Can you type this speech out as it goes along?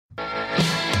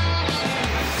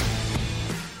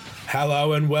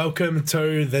Hello and welcome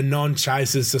to the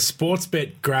Non-Chasers, the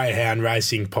Sportsbet Greyhound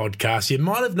Racing podcast. You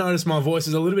might have noticed my voice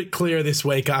is a little bit clearer this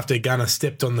week after Gunner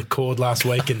stepped on the cord last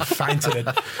week and fainted.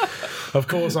 Of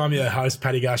course, I'm your host,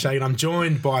 Paddy and I'm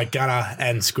joined by Gunner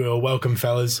and Squirrel. Welcome,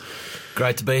 fellas.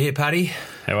 Great to be here, Paddy.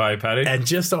 How are you, Paddy? And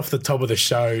just off the top of the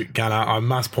show, Gunner, I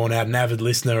must point out, an avid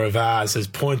listener of ours has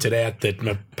pointed out that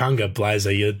Mapunga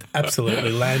Blazer, you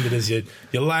absolutely landed as your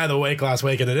lay of the week last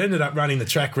week, and it ended up running the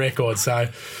track record. So,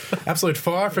 absolute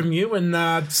fire from you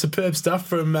and superb stuff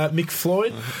from Mick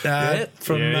Floyd.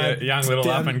 Young little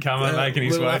up-and-comer making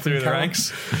his way through the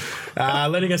ranks.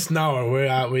 Letting us know.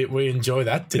 We enjoy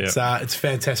that. It's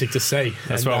fantastic to see.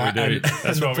 That's what we do.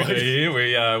 That's what we do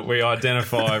here. We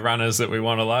identify runners that we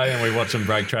want to lay, and we watch them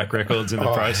break track records in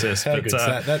the process. How good's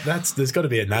that? There's got to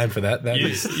be a name for that.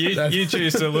 You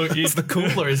choose to look. It's the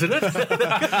cooler, isn't it?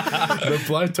 The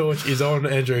blowtorch is on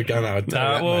Andrew Gunner.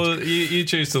 You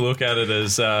choose to look at it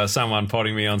as someone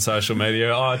potting me on social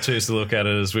media. I choose to look at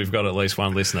it as we've got at least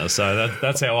one listener. So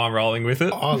that's how I'm rolling with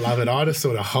it. I love it. I just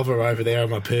sort of hover over there on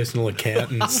my personal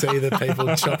account and see the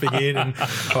people chopping in, and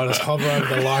I just hover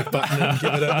over the like button and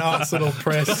give it a nice little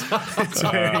press.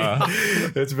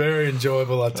 It's very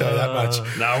enjoyable, I'll tell you that much.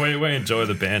 No, we enjoy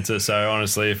the banter. So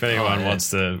honestly, if anyone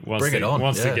wants to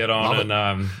get on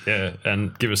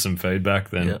and give us some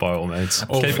feedback, then by all means,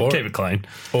 keep it clean.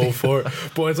 All for it,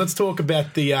 boys. Let's talk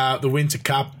about the Winter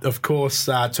Cup. Of course,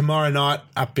 tomorrow night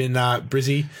up in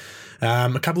Brisbane.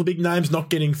 A couple of big names not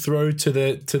getting through to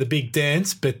the big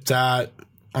dance, but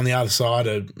on the other side,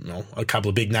 a couple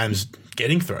of big names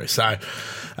getting through. So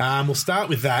we'll start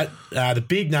with that. The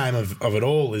big name of it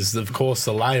all is, of course,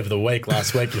 the lay of the week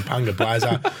last week, Mapunga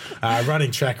Blazer,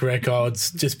 running track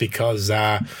records just because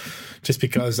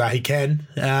he can.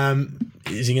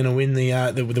 Is he going to win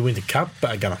the Winter Cup,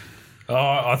 Gunner? Oh,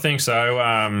 I think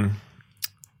so.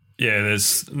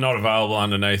 There's not available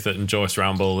underneath it, and Joyce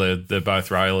Rumble, they're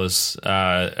both railers,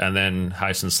 and then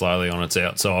hasten slowly on its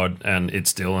outside, and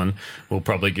it's Dylan will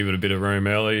probably give it a bit of room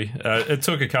early. It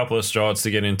took a couple of strides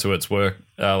to get into its work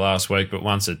last week, but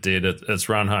once it did, its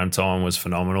run home time was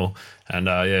phenomenal, and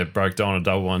broke Donna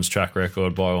Double One's track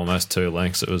record by almost 2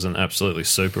 lengths. It was an absolutely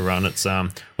super run. It's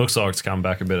looks like it's come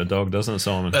back a better dog, doesn't it,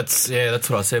 Simon? That's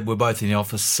what I said. We're both in the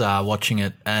office watching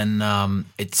it, and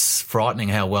it's frightening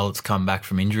how well it's come back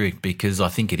from injury, because I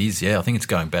think it is. I think it's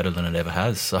going better than it ever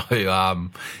has. So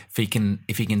if he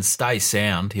can stay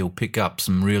sound, he'll pick up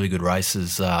some really good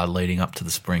races leading up to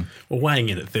the spring. Well, weighing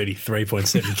in at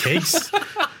 33.7 kegs.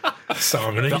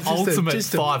 Simon, the ultimate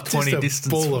 520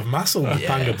 distance ball of muscle,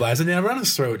 Mapunga Blazer. Now, run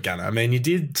us through it, Gunner. I mean, you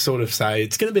did sort of say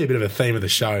it's going to be a bit of a theme of the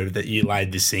show that you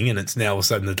laid this thing, and it's now all of a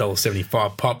sudden the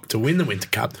 $1.75 pop to win the Winter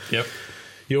Cup. Yep.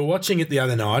 You were watching it the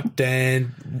other night,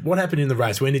 and what happened in the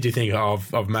race? When did you think,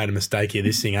 I've made a mistake here,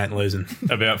 this thing ain't losing?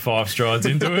 About 5 strides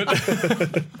into it.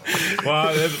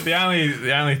 Well, the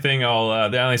only thing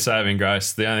the only saving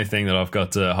grace, the only thing that I've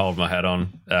got to hold my hat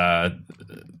on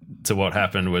to what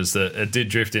happened was that it did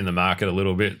drift in the market a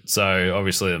little bit. So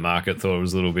obviously the market thought it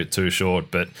was a little bit too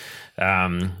short, but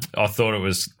I thought it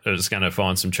was going to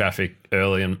find some traffic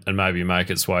early and maybe make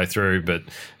its way through, but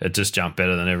it just jumped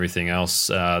better than everything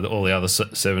else. All the other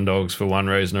 7 dogs, for one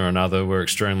reason or another, were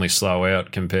extremely slow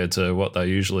out compared to what they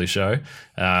usually show,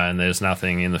 and there's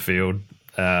nothing in the field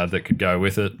that could go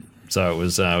with it. So it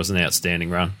was an outstanding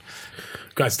run.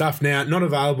 Great stuff. Now, not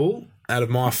available out of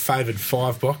my favoured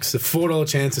 5 box, the $4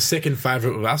 chance, the second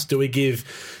favourite with us. Do we give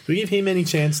him any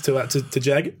chance to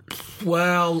jag it?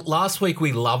 Well, last week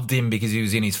we loved him because he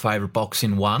was in his favourite box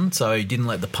in 1, so he didn't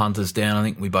let the punters down. I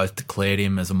think we both declared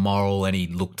him as a moral, and he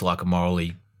looked like a moral.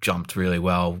 He jumped really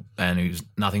well, and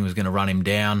nothing was going to run him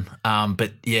down.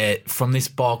 But from this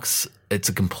box, it's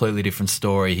a completely different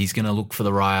story. He's going to look for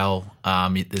the rail.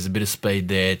 There's a bit of speed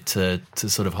there to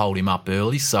sort of hold him up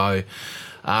early, so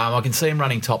I can see him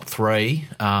running top 3.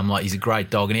 He's a great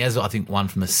dog, and he has, I think, one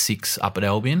from a 6 up at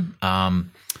Albion.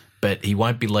 But he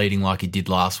won't be leading like he did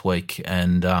last week.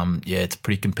 And, it's a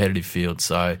pretty competitive field,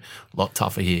 so a lot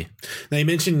tougher here. Now, you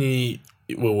mentioned we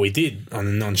did on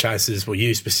the non-chasers. Well,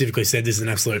 you specifically said this is an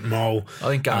absolute mole. I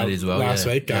think Gunner did as well. Last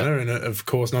week, Gunner, and of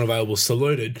course, not available,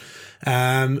 saluted.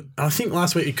 I think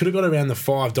last week you could have got around the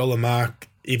 $5 mark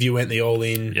if you went the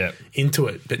all-in into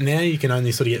it. But now you can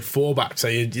only sort of get $4, so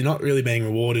you're not really being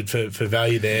rewarded for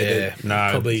value there.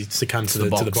 Probably succumb to the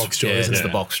box draw. It's the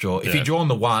box draw. If you draw on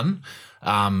the 1,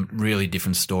 really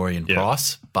different story in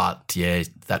price. But,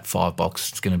 that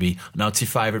 $5 is going to be, I know it's your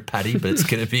favourite, Paddy, but it's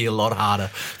going to be a lot harder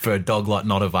for a dog like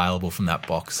not available from that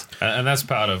box. And that's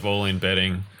part of all-in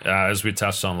betting. As we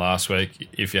touched on last week,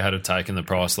 if you had have taken the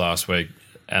price last week,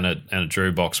 and it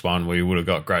drew box one, we would have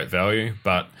got great value,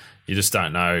 but you just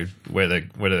don't know whether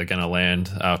they're going to land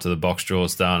after the box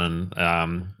draw's done,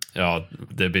 and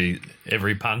there'd be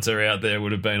every punter out there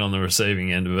would have been on the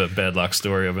receiving end of a bad luck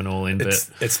story of an all-in bet.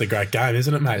 It's the great game,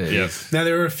 isn't it, mate? Yeah. Now,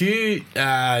 there are a few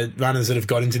runners that have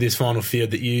got into this final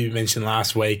field that you mentioned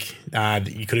last week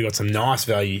that you could have got some nice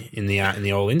value in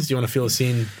the all-ins. Do you want to fill us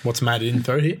in what's made it in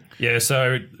through here? Yeah,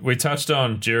 so we touched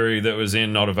on Jury that was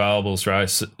in not availables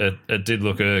race. It did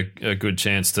look a good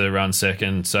chance to run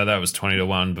second, so that was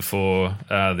 20-1 before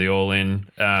the all-in.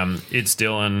 It's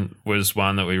Dylan was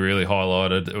one that we really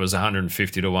highlighted. It was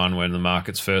 150-1 when the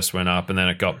markets first went up, and then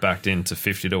it got backed into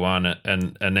 50-1,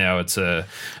 and now it's an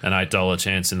 $8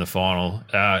 chance in the final.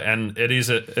 And it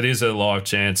is a live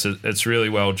chance. It's really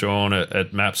well drawn.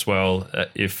 It maps well.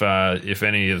 If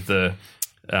any of the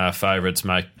favourites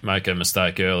make a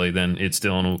mistake early, then It's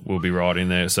Dylan will be right in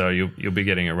there. So you'll be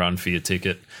getting a run for your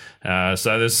ticket. So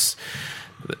there's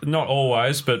not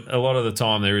always, but a lot of the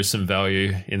time there is some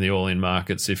value in the all-in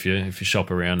markets if you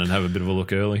shop around and have a bit of a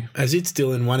look early. Has It's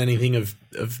Dylan won anything of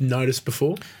notice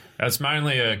before? It's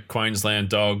mainly a Queensland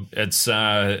dog. It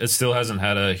still hasn't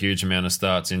had a huge amount of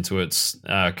starts into its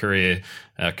career.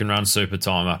 Can run super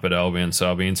time up at Albion, so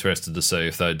I'll be interested to see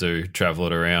if they do travel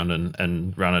it around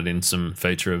and run it in some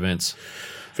feature events.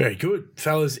 Very good.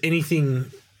 Fellas,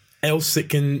 anything else that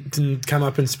can come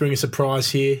up and spring a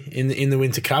surprise here in the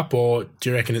Winter Cup, or do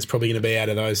you reckon it's probably going to be out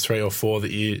of those 3 or 4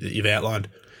 that you've outlined?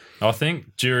 I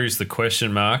think Jury's the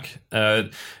question mark.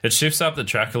 It shifts up the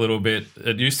track a little bit.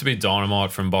 It used to be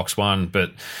Dynamite from box 1,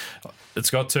 but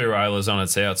it's got 2 railers on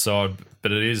its outside,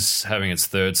 but it is having its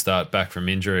 3rd start back from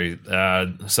injury.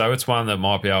 So it's one that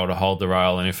might be able to hold the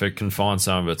rail, and if it can find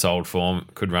some of its old form,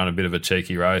 could run a bit of a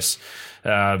cheeky race.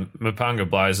 Mapunga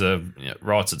Blazer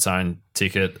writes its own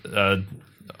ticket. I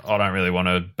don't really want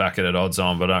to back it at odds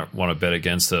on, but I don't want to bet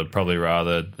against it. I'd probably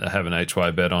rather have an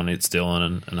each-way bet on It's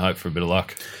Dylan and hope for a bit of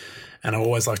luck. And I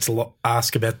always like to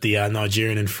ask about the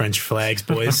Nigerian and French flags,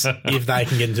 boys. If they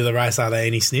can get into the race, are they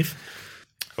any sniff?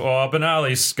 Well,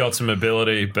 Benali's got some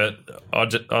ability, but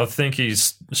I think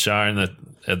he's shown that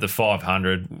at the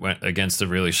 500 went against a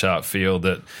really sharp field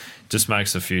that just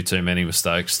makes a few too many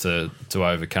mistakes to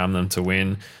overcome them to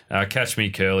win. Catch Me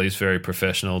Curly's very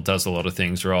professional, does a lot of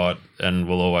things right, and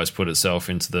will always put itself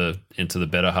into the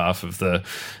better half of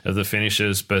the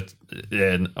finishers. But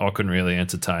yeah, I couldn't really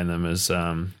entertain them as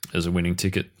a winning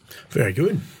ticket. Very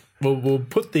good. We'll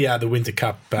put the Winter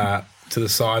Cup to the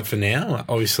side for now.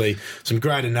 Obviously, some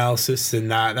great analysis,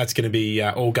 and that's going to be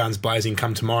all guns blazing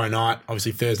come tomorrow night.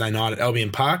 Obviously, Thursday night at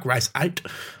Albion Park, race 8,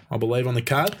 I believe, on the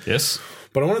card. Yes.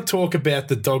 But I want to talk about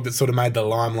the dog that sort of made the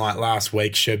limelight last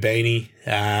week, Sherbini.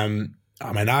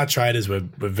 Our traders were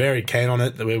very keen on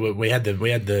it. We had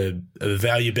the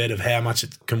value bet of how much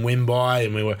it can win by,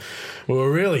 and we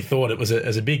were really thought it was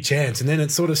a big chance. And then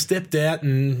it sort of stepped out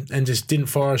and just didn't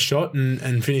fire a shot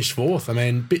and finished 4th. I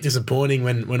mean, a bit disappointing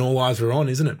when all eyes were on,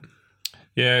 isn't it?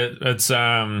 Yeah, it's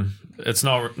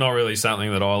not really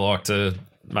something that I like to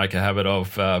make a habit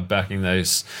of, backing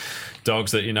these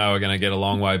dogs that you know are going to get a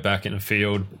long way back in the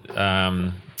field.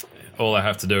 All they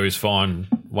have to do is find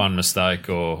one mistake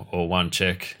or one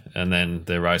check, and then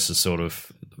their race is sort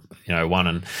of, won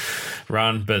and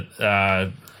run. But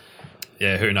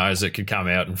who knows? It could come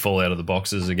out and fall out of the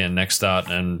boxes again next start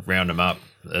and round them up.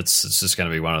 It's just going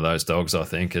to be one of those dogs. I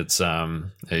think it's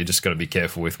you just got to be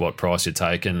careful with what price you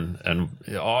take, and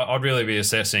I'd really be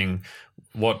assessing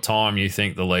what time you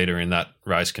think the leader in that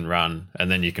race can run, and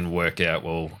then you can work out,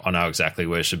 well, I know exactly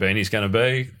where Sherbini's going to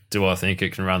be. Do I think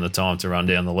it can run the time to run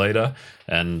down the leader?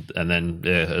 And then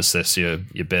assess your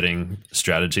betting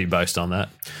strategy based on that.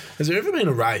 Has there ever been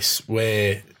a race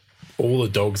where all the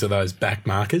dogs are those back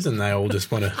markers and they all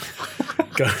just want to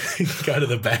go to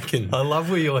the back? And I love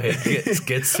where your head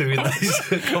gets to in these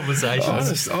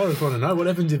conversations. I just want to know what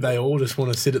happens if they all just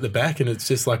want to sit at the back and it's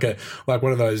just like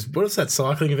one of those, what is that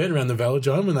cycling event around the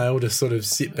Velodrome when they all just sort of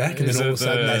sit back and then all of a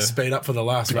sudden they speed up for the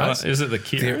race? Is it the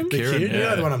Kieran? The Kieran, you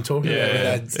know the one I'm talking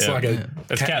about. It's like a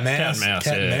cat and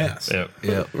mouse.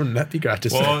 Yeah. Wouldn't that be great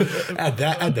to see? Add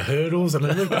the hurdles. I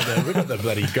mean, we've got the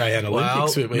bloody greyhound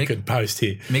Olympics we could post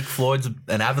here. Mick Floyd's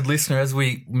an avid listener, as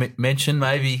we mentioned.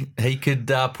 Maybe he could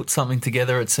put something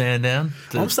together at Sandown.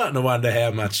 I'm starting to wonder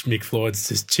how much Mick Floyd's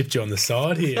just chipped you on the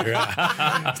side here.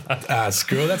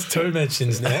 Squirrel, that's 2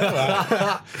 mentions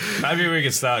now. Maybe we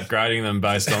could start grading them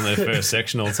based on their first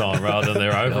sectional time rather than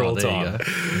their overall time.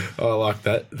 I like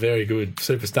that. Very good.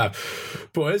 Super stuff.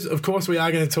 Boys, of course, we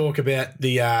are going to talk about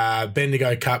the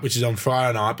Bendigo Cup, which is on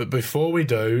Friday night. But before we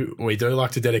do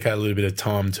like to dedicate a little bit of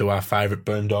time to our favourite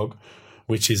boom dog,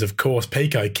 which is, of course,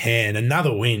 Pico Can.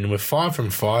 Another win. We're 5 from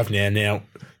 5 now. Now,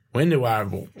 when do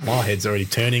my head's already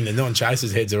turning, the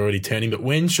non-chasers' heads are already turning, but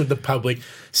when should the public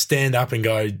stand up and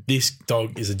go, this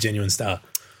dog is a genuine star?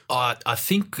 I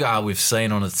think we've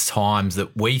seen on its times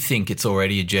that we think it's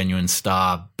already a genuine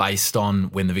star based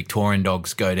on when the Victorian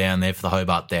dogs go down there for the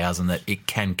Hobart 1000, that it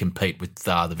can compete with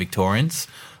the Victorians.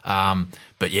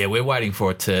 But, yeah, we're waiting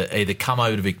for it to either come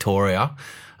over to Victoria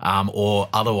or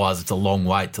otherwise it's a long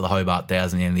wait to the Hobart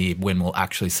 1000 at the end of the year when we'll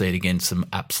actually see it against some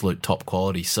absolute top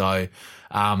quality. So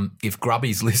if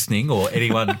Grubby's listening or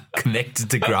anyone connected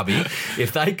to Grubby,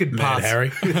 if they could pass, Harry.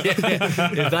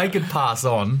 if they could pass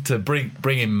on to bring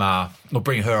him or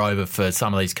bring her over for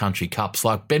some of these country cups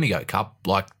like Bendigo Cup,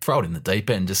 like throw it in the deep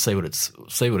end and just see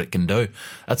what it can do.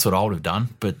 That's what I would have done,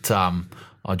 but.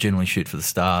 I generally shoot for the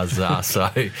stars,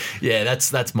 so yeah,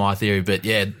 that's my theory. But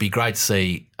yeah, it'd be great to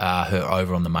see her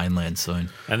over on the mainland soon.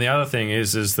 And the other thing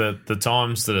is that the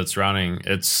times that it's running,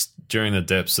 it's during the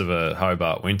depths of a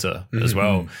Hobart winter as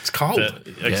well. It's cold.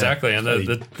 Exactly, and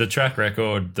the track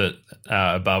record that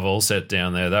above all set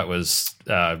down there, that was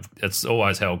it's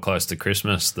always held close to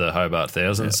Christmas, the Hobart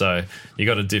 1000. Yep. So you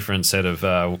got a different set of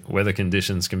weather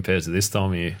conditions compared to this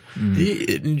time of year. Do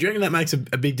you reckon that makes a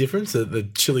big difference? The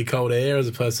chilly cold air as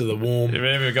opposed to the warm. Have you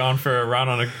ever gone for a run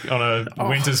on a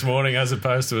winter's morning as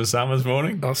opposed to a summer's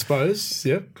morning? I suppose,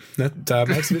 yep. That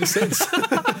makes a bit of sense.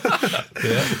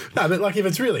 Yeah. No, but like if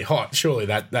it's really hot, surely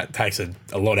that takes a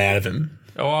lot out of him.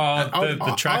 Well,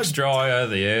 the track's drier,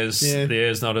 the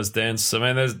air's not as dense. I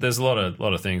mean, there's a lot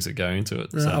of things that go into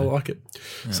it. So. I like it.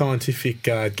 Yeah. Scientific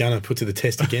gunner put to the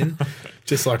test again,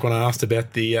 just like when I asked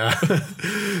about the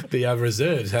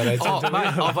reserves. How they mate,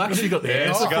 I've actually got the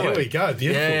answer. Here we go.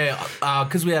 Beautiful. Yeah,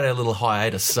 because we had our little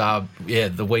hiatus.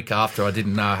 The week after I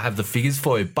didn't have the figures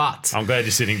for you, but I'm glad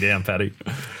you're sitting down, Paddy.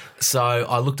 So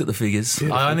I looked at the figures.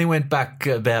 Beautiful. I only went back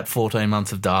about 14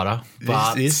 months of data.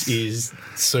 But this is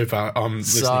super. I'm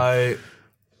listening. So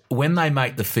when they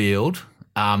make the field,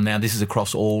 now this is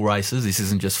across all races. This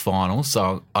isn't just finals.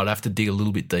 So I'd have to dig a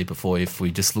little bit deeper for you if we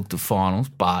just looked at finals.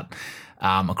 But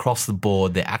across the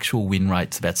board, their actual win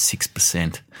rate's about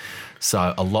 6%.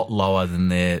 So a lot lower than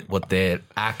what their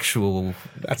actual.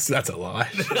 That's a lie.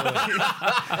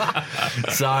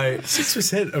 So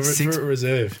 6% for a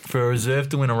reserve. For a reserve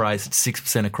to win a race, it's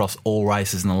 6% across all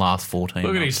races in the last 14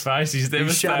 Look months. at his face; he's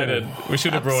devastated. We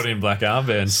should have brought in black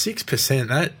armbands. 6%.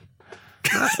 That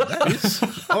is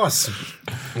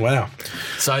wow.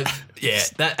 So yeah,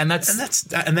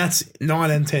 that's 9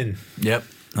 and 10. Yep,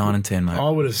 9 and 10, mate. I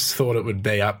would have thought it would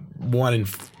be up 1 in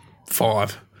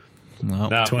 5.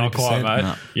 Well, no, 20%. not quite, mate.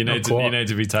 No, you need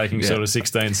to be taking sort of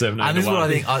 16, 17 and this is to 1.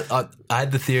 what I think. I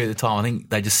had the theory at the time. I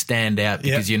think they just stand out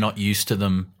because you're not used to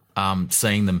them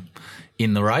seeing them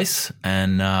in the race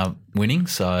and winning.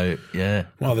 So yeah.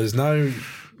 Well,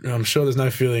 I'm sure there's no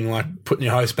feeling like putting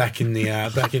your host back in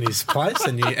his place,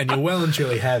 and you well and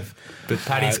truly have. But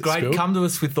Paddy, it's great. School. Come to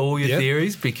us with all your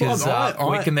theories because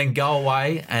we can then go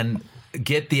away and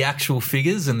get the actual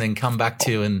figures and then come back to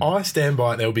you. And I stand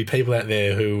by it. There will be people out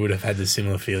there who would have had the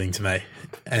similar feeling to me,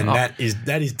 and that is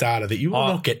data that you will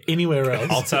not get anywhere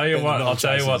else. I'll tell you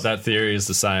what that theory is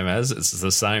the same as. It's the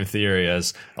same theory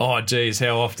as, oh, geez,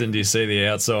 how often do you see the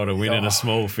outsider win in a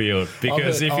small field?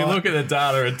 Because if you look at the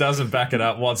data, it doesn't back it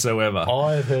up whatsoever.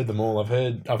 I've heard them all. I've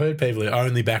heard people who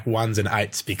only back 1s and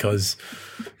 8s because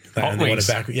they hot only wings.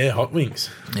 want to back hot wings.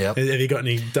 Yep. Have you got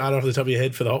any data off the top of your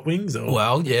head for the hot wings? Or?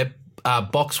 Well, yeah.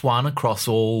 Box 1 across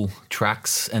all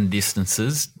tracks and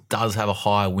distances does have a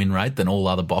higher win rate than all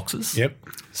other boxes. Yep.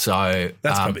 So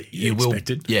that's probably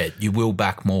expected. You will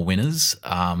back more winners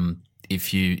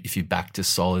if you back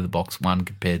just solely the box 1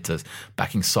 compared to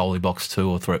backing solely box 2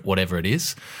 or 3, whatever it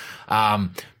is.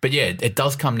 But yeah, it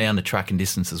does come down to track and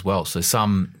distance as well. So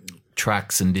some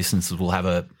tracks and distances will have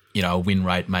a win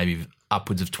rate maybe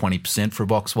upwards of 20% for a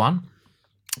box 1.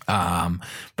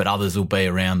 But others will be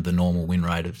around the normal win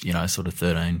rate of sort of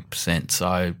 13%.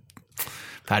 So,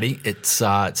 Paddy, it's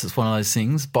one of those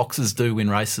things. Boxers do win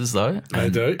races though, they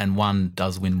do, and one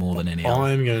does win more than any other.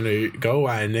 I'm going to go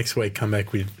away and next week come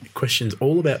back with questions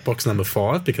all about box number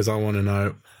 5 because I want to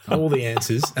know all the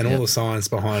answers and all the science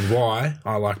behind why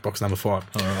I like box number 5.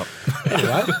 All right.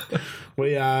 Anyway.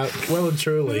 We are well and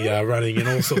truly running in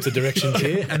all sorts of directions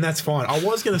here, and that's fine. I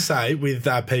was going to say with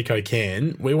Pico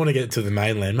Can, we want to get to the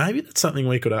mainland. Maybe that's something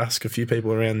we could ask a few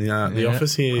people around the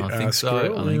office here. I think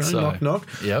Squirrel, so. I think so. Knock, knock.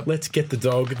 Yep. Let's get the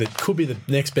dog that could be the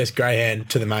next best greyhound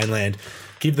to the mainland.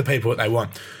 Give the people what they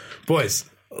want. Boys,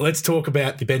 let's talk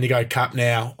about the Bendigo Cup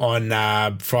now on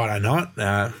Friday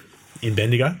night. in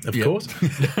Bendigo, of course.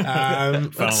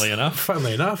 Funnily enough,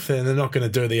 and they're not going to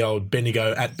do the old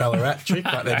Bendigo at Ballarat trick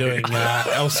like they're doing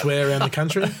elsewhere around the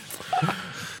country.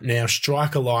 Now,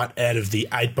 Striker Light out of the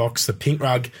 8 box, the pink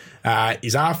rug,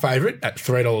 is our favourite at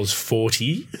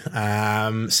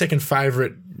 $3.40. Second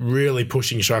favourite, really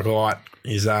pushing Striker Light,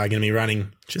 is going to be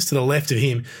running just to the left of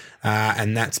him,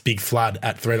 and that's Big Flood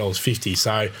at $3.50.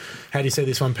 So how do you see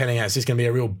this one panning out? Is this going to be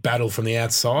a real battle from the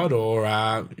outside, or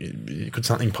could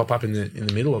something pop up in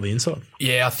the middle or the inside?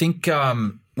 Yeah, I think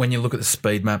when you look at the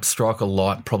speed map, Striker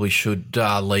Light probably should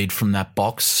lead from that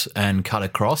box and cut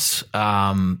across.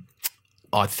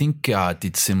 I think it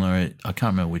did similar. I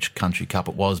can't remember which country cup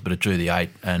it was, but it drew the 8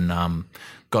 and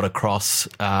got across.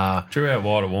 Drew out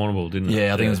wide at Warrnambool, didn't it?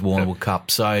 Yeah, I think it was Warrnambool Cup.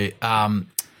 So,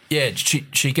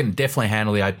 she can definitely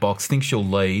handle the 8 box. I think she'll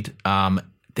lead.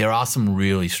 There are some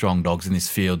really strong dogs in this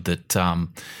field that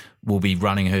will be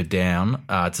running her down.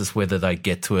 It's just whether they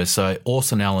get to her. So,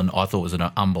 Orson Allen, I thought was an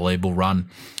unbelievable run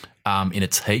in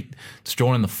its heat. It's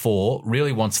drawn in the 4,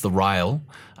 really wants the rail.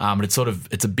 But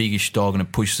it's a biggish dog and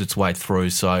it pushes its way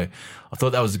through. So I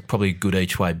thought that was probably a good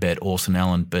each way bet, Orson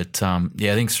Allen. But I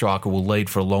think Striker will lead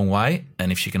for a long way.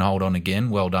 And if she can hold on again,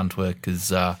 well done to her,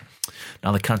 because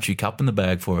another country cup in the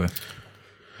bag for her.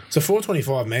 So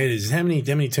 425 metres, how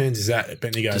many turns is that at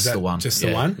Bendigo? Just the one. Just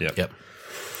the one? Yep.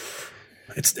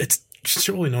 It's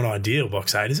surely not ideal,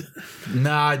 box 8, is it?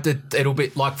 No, it'll be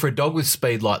like for a dog with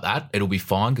speed like that, it'll be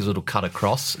fine because it'll cut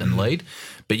across and lead.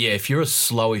 But yeah, if you're a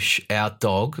slowish out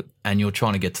dog and you're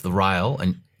trying to get to the rail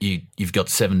and you've got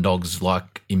 7 dogs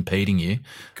like impeding you,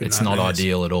 it's not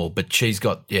ideal at all. But she's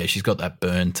got that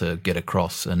burn to get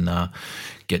across and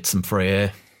get some free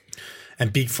air.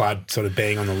 And Big Flood sort of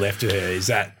being on the left of her, is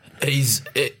that?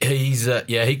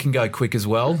 He can go quick as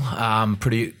well. I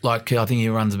think he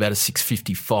runs about a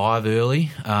 6:55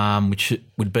 early, which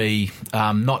would be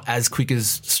not as quick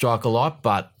as Striker Light,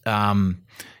 but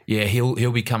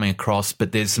he'll be coming across.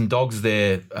 But there's some dogs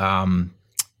there,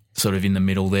 sort of in the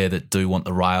middle there that do want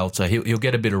the rail, so he'll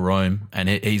get a bit of room, and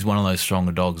he's one of those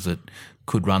stronger dogs that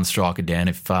could run Striker down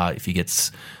if he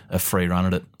gets a free run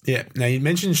at it. Yeah. Now, you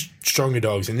mentioned stronger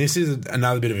dogs, and this is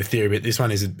another bit of a theory, but this one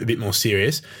is a bit more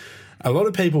serious. A lot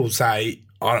of people say,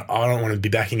 I don't want to be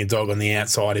backing a dog on the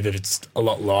outside if it's a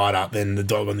lot lighter than the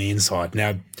dog on the inside.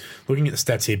 Now, looking at the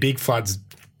stats here, Big Flood's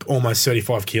almost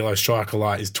 35 kilos, Striker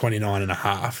Light is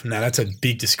 29.5. Now, that's a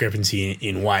big discrepancy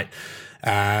in weight.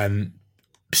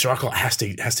 Striker Light has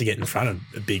to get in front of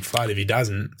a Big Flood. If she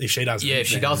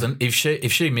doesn't.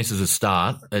 If she misses a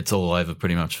start, it's all over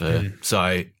pretty much for her.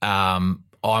 So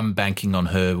I'm banking on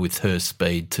her with her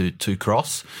speed to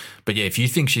cross. But yeah, if you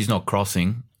think she's not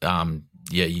crossing,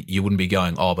 you wouldn't be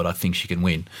going, but I think she can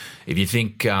win. If you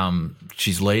think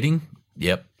she's leading,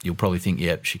 you'll probably think,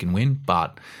 she can win.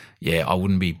 But yeah, I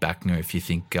wouldn't be backing her if you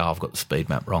think I've got the speed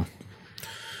map wrong.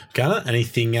 Gunnar,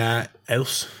 anything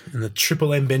else in the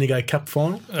Triple M Bendigo Cup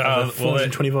final?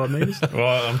 425 metres?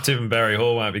 Well, I'm tipping Barry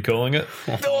Hall won't be calling it.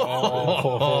 Don't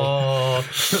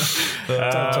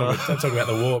talk about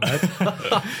the war, mate.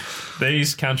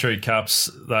 These country cups,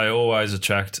 they always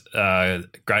attract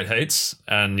great heats,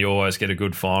 and you always get a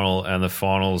good final, and the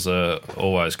finals are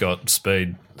always got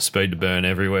speed to burn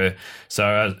everywhere.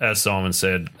 So as Simon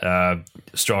said,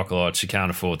 Striker Light, she can't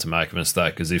afford to make a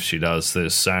mistake, because if she does,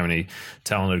 there's so many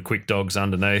talented quick dogs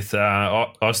underneath.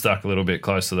 I stuck a little bit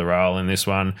close to the rail in this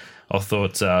one. I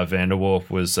thought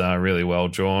Vanderwarp was really well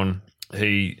drawn.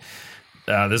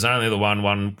 There's only the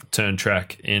one turn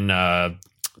track in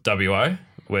WA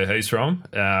where he's from,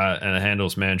 and it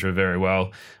handles Mandurah very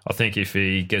well. I think if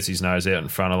he gets his nose out in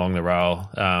front along the rail,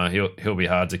 he'll be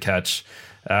hard to catch.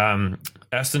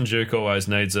 Aston Duke always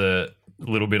needs a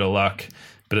little bit of luck,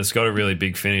 but it's got a really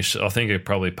big finish. I think it'd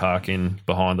probably park in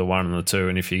behind the 1 and the 2,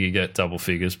 and if you could get double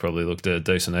figures, probably looked at a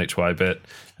decent each way bet.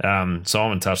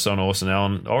 Simon touched on Orson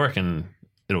Allen. I reckon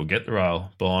it'll get the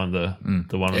rail behind the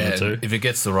 1 and the 2. If it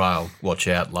gets the rail, watch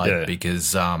out late,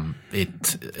 because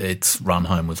its run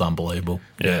home was unbelievable.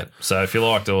 Yeah. So if you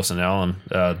liked Orson Allen,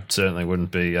 certainly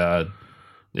wouldn't be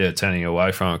turning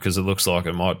away from it, because it looks like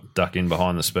it might duck in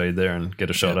behind the speed there and get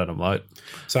a shot at him late.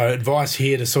 So advice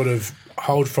here to sort of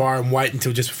hold fire and wait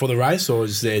until just before the race, or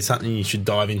is there something you should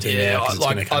dive into now?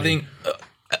 I think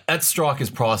at Striker's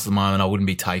price at the moment, I wouldn't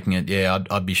be taking it. Yeah,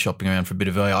 I'd be shopping around for a bit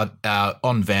of value.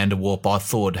 On Vanderwarp, I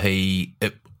thought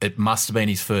it must have been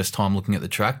his first time looking at the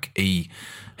track. I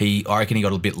reckon he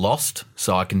got a bit lost,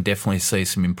 so I can definitely see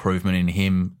some improvement in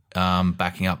him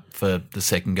backing up for the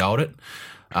second go at it.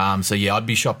 So, yeah, I'd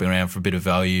be shopping around for a bit of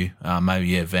value.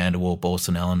 Maybe, Vanderwall,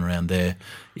 Orson Allen around there.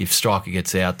 If Striker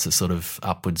gets out to sort of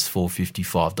upwards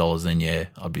 $4.50, $5, then,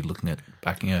 I'd be looking at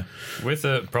backing her. With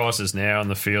the prices now on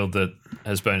the field that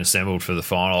has been assembled for the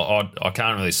final, I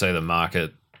can't really see the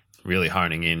market really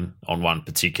honing in on one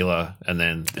particular and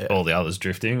then all the others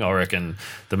drifting. I reckon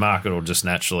the market will just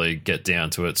naturally get down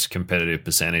to its competitive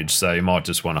percentage. So you might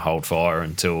just want to hold fire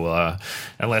until,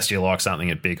 unless you like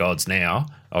something at big odds now,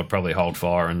 I'd probably hold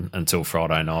fire until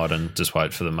Friday night and just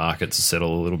wait for the market to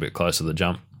settle a little bit closer to the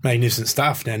jump. Magnificent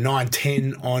stuff. Now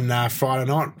 9:10 on Friday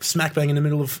night, smack bang in the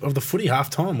middle of the footy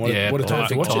half time. What a time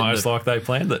to watch it. Almost like they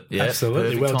planned it. Yeah,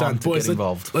 absolutely. Well done, boys.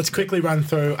 Let's quickly run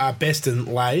through our best and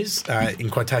lays, in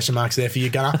quotation marks there for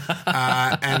you, Gunnar,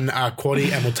 and our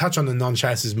quaddie, and we'll touch on the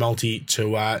non-chasers multi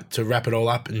to wrap it all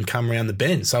up and come around the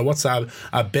bend. So what's our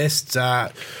best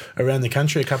around the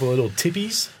country? A couple of little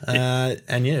tippies,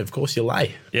 and of course your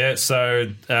lay. Yeah, so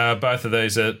both of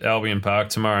these at Albion Park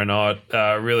tomorrow night.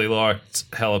 Really liked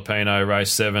Jalapeno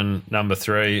race 7, number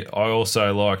 3. I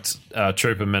also liked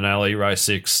Trooper Manelli race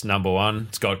 6, number 1.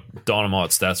 It's got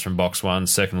dynamite stats from box 1.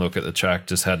 Second look at the track,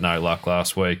 just had no luck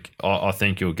last week. I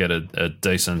think you'll get a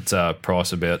decent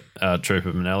price about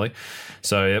Trooper Manelli.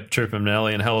 So yep, Trooper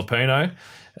Manelli and Jalapeno.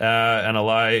 And a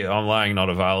lay, I'm laying not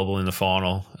available in the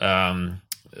final.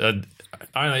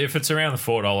 Only if it's around the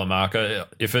 $4 marker.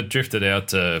 If it drifted out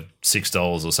to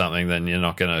 $6 or something, then you're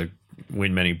not going to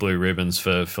win many blue ribbons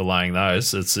for laying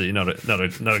those. It's not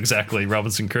exactly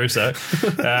Robinson Crusoe.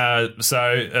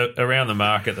 So around the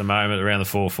mark at the moment, around the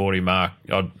 $4.40 mark,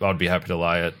 I'd be happy to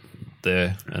lay it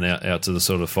there and out to the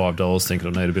sort of $5. Think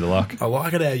it'll need a bit of luck. I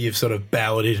like it how you've sort of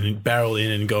barreled in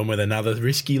and gone with another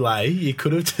risky lay. You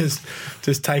could have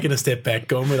just taken a step back,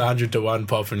 gone with 100 to 1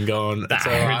 pop and gone. No,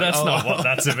 that's not what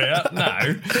that's about.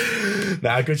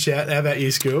 No, good shout. How about you,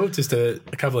 Squirrel? Just a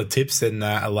couple of tips and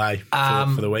a lay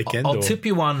for the weekend. I'll tip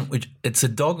you one. It's a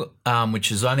dog which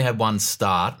has only had one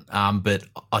start, but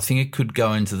I think it could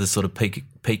go into the sort of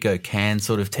Pico Can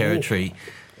sort of territory.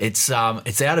 Ooh. It's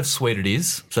out of Sweet It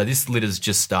Is, so this litter's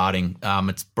just starting.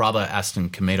 Its brother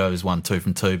Aston Comito has won 2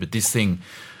 from 2, but this thing,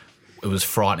 it was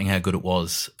frightening how good it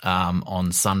was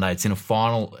on Sunday. It's in a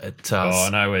final at I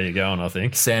know where you're going, I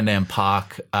think. Sandown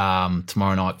Park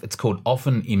tomorrow night. It's called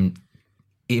Often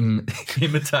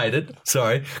Imitated.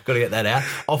 Sorry, got to get that out.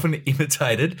 Often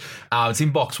Imitated. It's in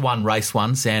box 1, race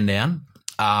 1, Sandown.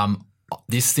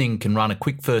 This thing can run a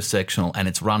quick first sectional, and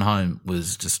its run home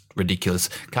was just ridiculous.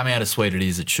 Coming out of Sweet It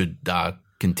Is, it should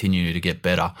continue to get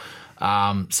better.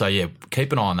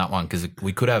 Keep an eye on that one because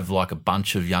we could have like a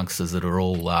bunch of youngsters that are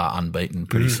all unbeaten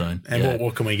pretty soon. And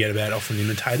what can we get about Often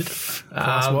Imitated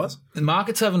price-wise? The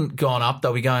markets haven't gone up.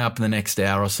 They'll be going up in the next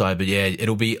hour or so, but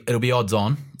it'll be odds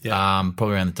on. Yeah.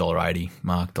 Probably around the $1.80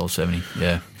 mark, $1.70.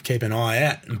 Yeah. Keep an eye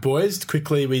out. And boys,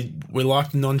 quickly, we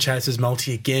like the non-chasers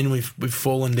multi again. We've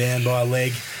fallen down by a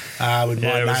leg.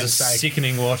 It was a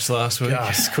sickening watch last week.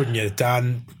 Gosh, couldn't get it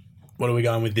done. What are we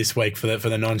going with this week for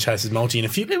the non-chasers multi? And a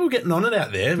few people getting on it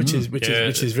out there, which is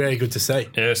very good to see.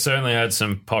 Yeah, certainly had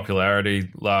some popularity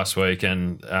last week,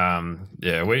 and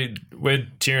we're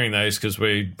cheering these because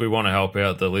we want to help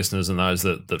out the listeners and those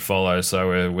that follow. So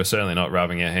we're certainly not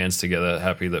rubbing our hands together.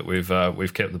 Happy that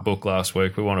we've kept the book last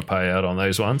week. We want to pay out on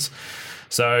these ones.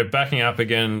 So backing up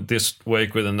again this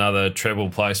week with another treble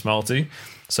place multi.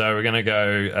 So we're going to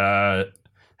go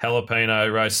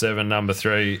Jalapeno race 7, number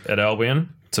 3 at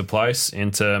Albion to place,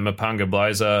 into Mapunga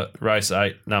Blazer race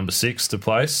 8, number 6 to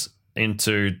place,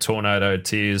 into Tornado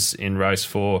Tears in race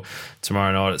 4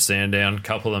 tomorrow night at Sandown. A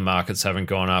couple of the markets haven't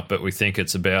gone up, but we think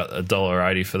it's about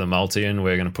 $1.80 for the multi, and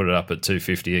we're going to put it up at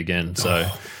 $2.50 again. So,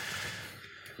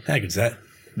 how good's that?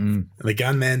 The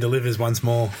gunman delivers once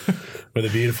more with a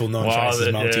beautiful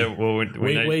non-chasers multi. Yeah, well,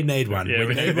 we need one. Yeah,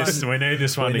 we need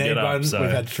this one to get up. So.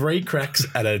 We've had 3 cracks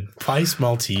at a place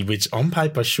multi, which on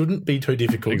paper shouldn't be too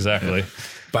difficult. Exactly.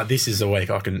 But this is a week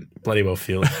I can bloody well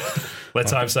feel it.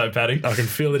 Let's hope so, Paddy. I can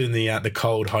feel it in the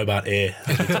cold Hobart air,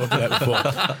 as we talked about before.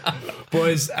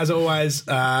 Boys, as always,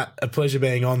 a pleasure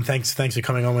being on. Thanks for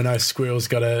coming on. We know Squirrel's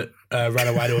got to run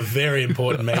away to a very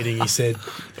important meeting, he said.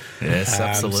 Yes,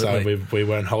 absolutely. So we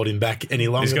won't hold him back any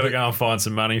longer. He's got to go and find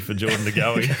some money for Jordan to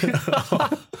go.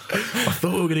 I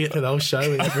thought we were going to get to the whole show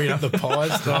without bringing up the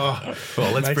pies.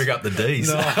 Well, let's bring up the D's.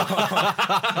 No.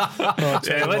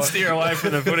 Let's steer away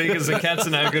from the footy because the Cats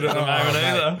are no good at the moment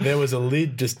either. There was a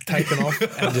lid just taken off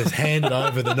and just handed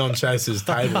over the non-chasers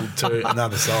table to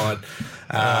another side.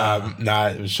 No,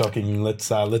 it was shocking.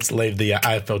 Let's leave the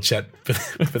AFL chat for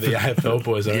the AFL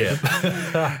boys. Yeah.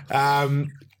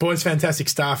 Boys, fantastic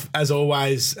stuff. As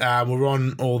always, we're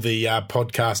on all the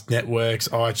podcast networks,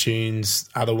 iTunes,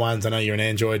 other ones. I know you're an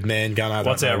Android man, Gunnar.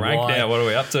 What's our rank now? What are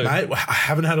we up to? Mate, I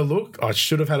haven't had a look. I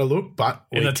should have had a look, but...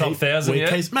 In the top 1,000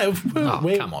 yet? Mate,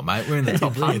 come on, mate. We're in the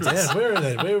top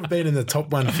 100. We've been in the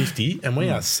top 150, and we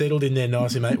are settled in there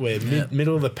nicely, mate. We're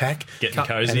middle of the pack. Getting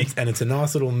cozy. And it's a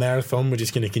nice little marathon. We're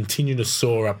just going to continue to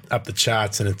soar up the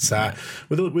charts, and it's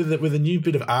with a new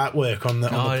bit of artwork on the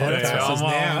podcast.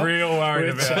 I'm real worried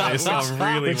about this. I'm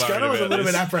really worried about was a little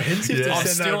bit apprehensive to I'm send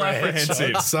still over a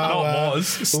apprehensive. headshot.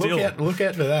 So look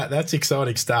out for that. That's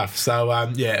exciting stuff. So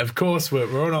of course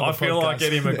we're on. I feel like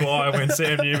Eddie Maguire when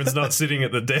Sam Newman's not sitting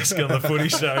at the desk on the footy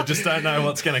show. Just don't know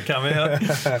what's going to come out.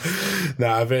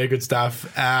 No, very good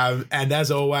stuff. And as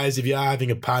always, if you are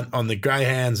having a punt on the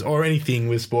Greyhounds or anything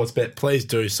with Sportsbet, please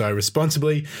do so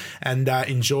responsibly and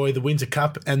enjoy the Winter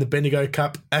Cup and the Bendigo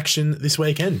Cup action this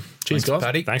weekend. Cheers, Thanks, guys.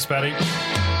 Paddy. Thanks,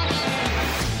 Paddy.